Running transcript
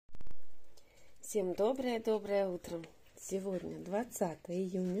Всем доброе утро. Сегодня 20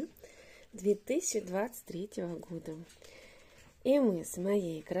 июня 2023 года. И мы с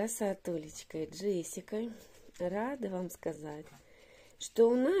моей красотулечкой Джессикой рады вам сказать,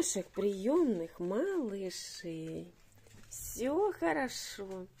 что у наших приемных малышей все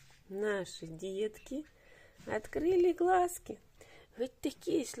хорошо. Наши детки открыли глазки. Ведь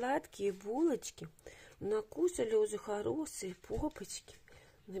такие сладкие булочки накусали уже хорошие попочки.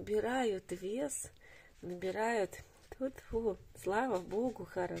 Набирают вес, набирают, слава Богу,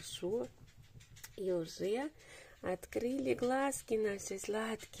 хорошо. И уже открыли глазки наши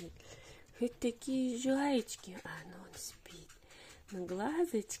сладкие. Вот такие зайчики, он спит. Но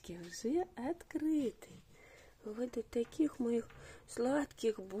глазочки уже открыты. Вот от таких моих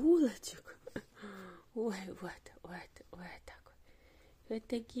сладких булочек. Ой, вот так вот. Вот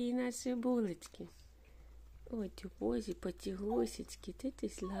такие наши булочки. Ой, тюпози, потягосечки, ты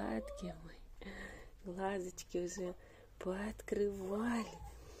сладкие мои. Глазочки уже пооткрывали.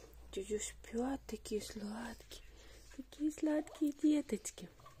 Чуть спят такие сладкие деточки.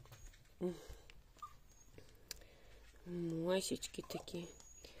 Мощечки такие.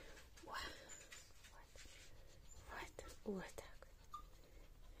 Вот так.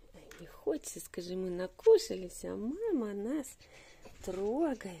 Не хочется, скажи, мы накушались, а мама нас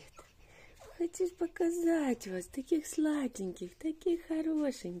трогает. Хочу показать вас, таких сладеньких, таких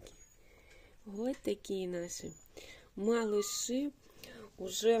хорошеньких. Вот такие наши малыши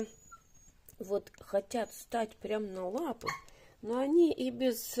уже вот хотят встать прямо на лапы, но они и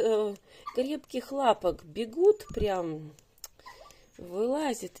без крепких лапок бегут прям,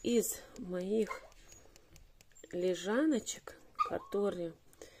 вылазят из моих лежаночек, которые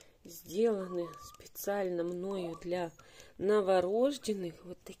сделаны специально мною для новорожденных.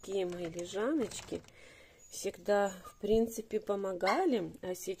 Вот такие мои лежаночки всегда, в принципе, помогали.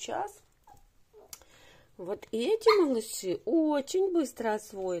 А сейчас вот эти малыши очень быстро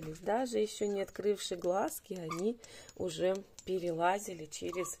освоились. Даже еще не открывшие глазки, они уже перелазили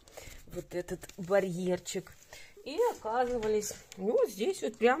через вот этот барьерчик. И оказывались, здесь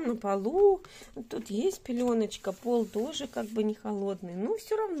вот прямо на полу. Тут есть пеленочка, пол тоже как бы не холодный. Но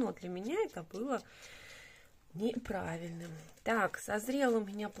все равно для меня это было неправильным. Так, созрел у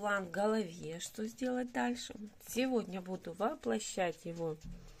меня план в голове, что сделать дальше. Сегодня буду воплощать его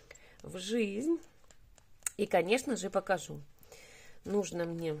в жизнь. И, конечно же, покажу. Нужно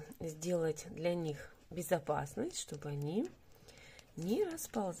мне сделать для них безопасность, чтобы они не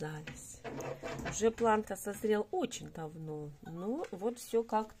расползались. Уже план-то созрел очень давно, но вот все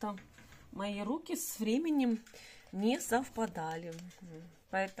как-то мои руки с временем не совпадали.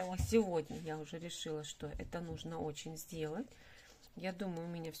 Поэтому сегодня я уже решила, что это нужно очень сделать. Я думаю,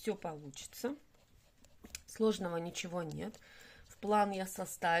 у меня все получится. Сложного ничего нет. В план я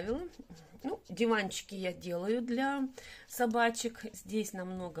составила. Диванчики я делаю для собачек. Здесь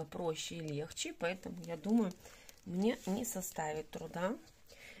намного проще и легче, поэтому я думаю, мне не составит труда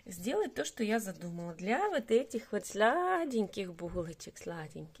сделать то, что я задумала. Для вот этих вот сладеньких булочек,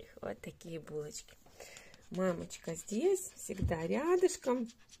 сладеньких. Вот такие булочки. Мамочка здесь, всегда рядышком,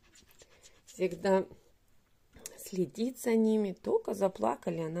 всегда следит за ними. Только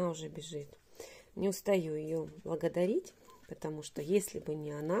заплакали, она уже бежит. Не устаю ее благодарить, потому что если бы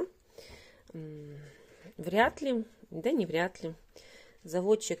не она, вряд ли, да не вряд ли,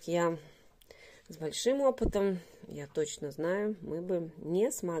 заводчик я с большим опытом, я точно знаю, мы бы не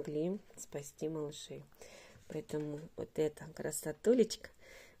смогли спасти малышей. Поэтому вот эта красотулечка,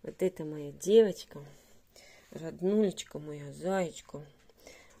 вот эта моя девочка, роднулечка моя, зайчка,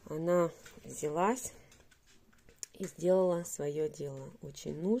 она взялась и сделала свое дело.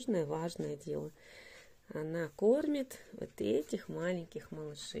 Очень нужное, важное дело. Она кормит вот этих маленьких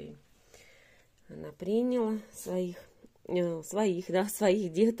малышей. Она приняла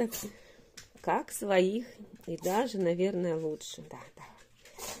своих деток как своих, и даже, наверное, лучше. Да.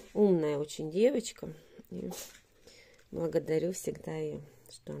 Умная очень девочка. И благодарю всегда ее,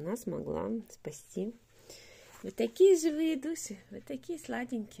 что она смогла спасти. Вот такие живые души, вот такие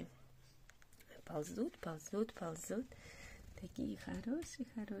сладенькие. Ползут. Такие хорошие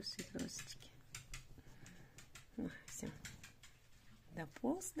крошечки. Все.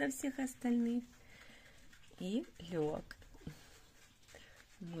 Дополз до всех остальных и лег.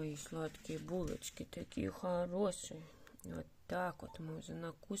 Мои сладкие булочки такие хорошие. Вот так вот мы уже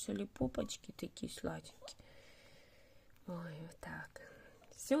накусали попочки такие сладенькие. Ой, вот так.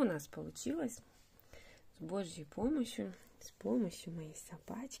 Все у нас получилось. С Божьей помощью, с помощью моей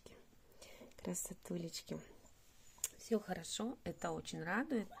собачки, красотулечки. Все хорошо, это очень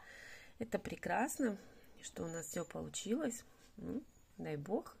радует. Это прекрасно, что у нас все получилось. Дай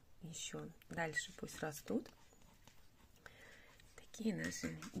Бог, еще дальше пусть растут. Такие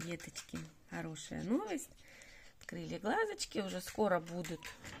наши деточки. Хорошая новость. Открыли глазочки, уже скоро будут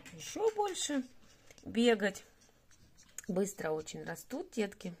еще больше бегать. Быстро очень растут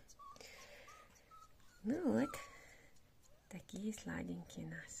детки. Ну вот, такие сладенькие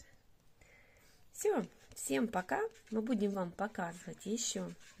наши. Все, всем пока. Мы будем вам показывать еще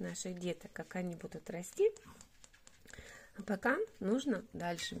наших деток, как они будут расти. А пока нужно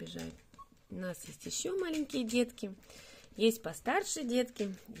дальше бежать. У нас есть еще маленькие детки. Есть постарше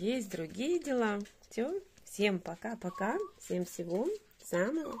детки, есть другие дела. Все, всем пока-пока. Всем всего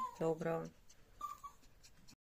самого доброго.